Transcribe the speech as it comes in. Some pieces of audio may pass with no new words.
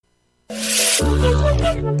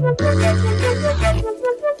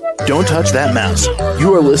Don't touch that mouse.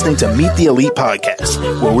 You are listening to Meet the Elite Podcast,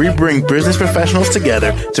 where we bring business professionals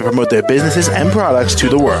together to promote their businesses and products to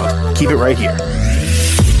the world. Keep it right here.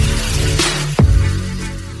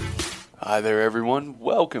 Hi there, everyone.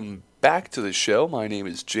 Welcome back to the show. My name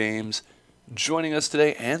is James. Joining us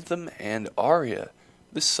today, Anthem and Aria,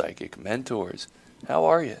 the Psychic Mentors. How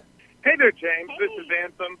are you? Hey there, James. Hey. This is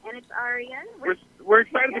Anthem. And it's Aria. We're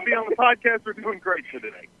excited to be on the podcast. We're doing great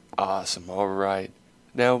today. Awesome. All right.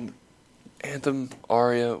 Now, Anthem,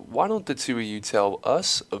 Aria, why don't the two of you tell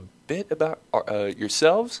us a bit about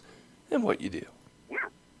yourselves and what you do? Yeah.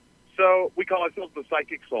 So we call ourselves the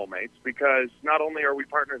Psychic Soulmates because not only are we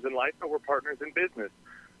partners in life, but we're partners in business.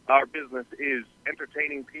 Our business is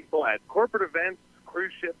entertaining people at corporate events,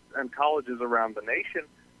 cruise ships, and colleges around the nation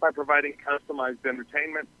by providing customized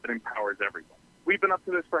entertainment that empowers everyone. We've been up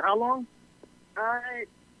to this for how long? 9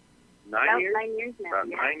 years? 9 years now. About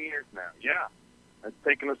 9 years now, yeah. It's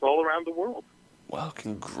taken us all around the world. Well,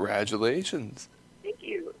 congratulations. Thank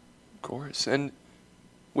you. Of course. And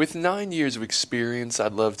with 9 years of experience,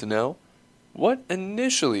 I'd love to know, what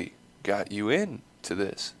initially got you into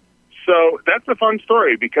this? So that's a fun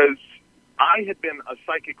story because I had been a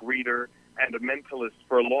psychic reader and a mentalist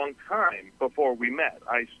for a long time before we met.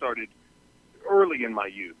 I started early in my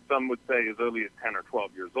youth. Some would say as early as 10 or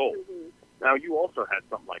 12 years old. Mm-hmm. Now, you also had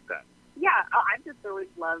something like that. Yeah, I've just always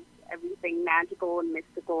loved everything magical and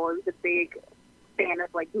mystical. I was a big fan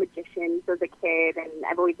of, magicians as a kid, and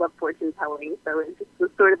I've always loved fortune telling, so it just was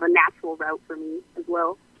sort of a natural route for me as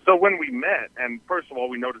well. So when we met, and first of all,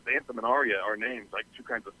 we noticed Anthem and Aria are names, like two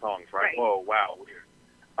kinds of songs, right? Whoa, wow, weird.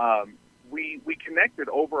 We connected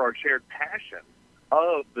over our shared passion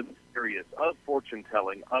of the mysterious, of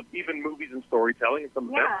fortune-telling, of even movies and storytelling and some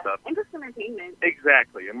of that stuff. And just entertainment.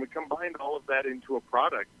 Exactly, and we combined all of that into a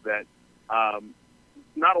product that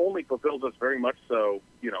not only fulfills us very much so,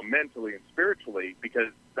 mentally and spiritually,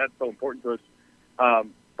 because that's so important to us,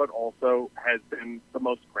 but also has been the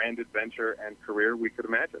most grand adventure and career we could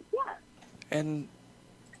imagine. Yeah. And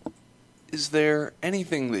is there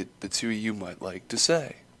anything that the two of you might like to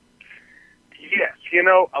say? Yes.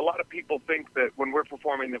 A lot of people think that when we're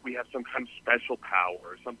performing that we have some kind of special power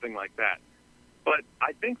or something like that. But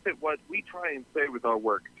I think that what we try and say with our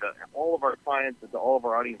work to all of our clients and to all of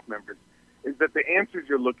our audience members is that the answers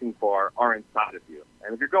you're looking for are inside of you.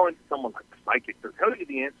 And if you're going to someone like a psychic to tell you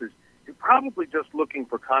the answers, you're probably just looking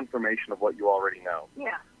for confirmation of what you already know.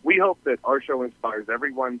 Yeah. We hope that our show inspires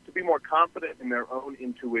everyone to be more confident in their own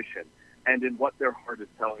intuition and in what their heart is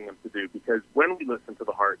telling them to do. Because when we listen to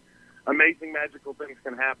the heart, amazing, magical things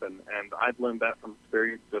can happen. And I've learned that from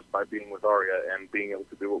experience just by being with Aria and being able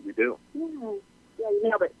to do what we do. Yeah, you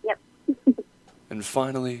nailed it. Yep. And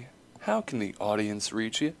finally, how can the audience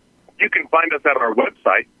reach you? You can find us at our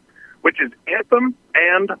website, which is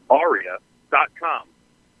anthemandaria.com.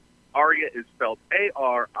 Aria is spelled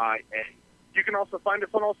A-R-I-A. You can also find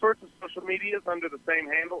us on all sorts of social medias under the same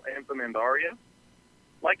handle, Anthem and Aria,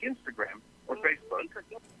 like Instagram or Facebook.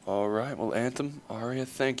 All right. Well, Anthem, Aria,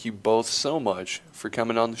 thank you both so much for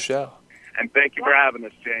coming on the show. And thank you for having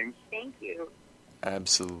us, James. Thank you.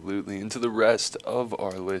 Absolutely. And to the rest of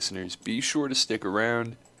our listeners, be sure to stick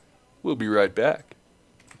around. We'll be right back.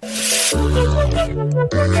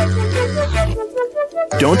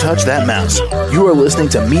 Don't touch that mouse. You are listening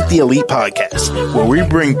to Meet the Elite Podcast, where we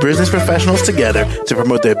bring business professionals together to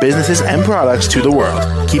promote their businesses and products to the world.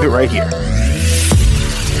 Keep it right here.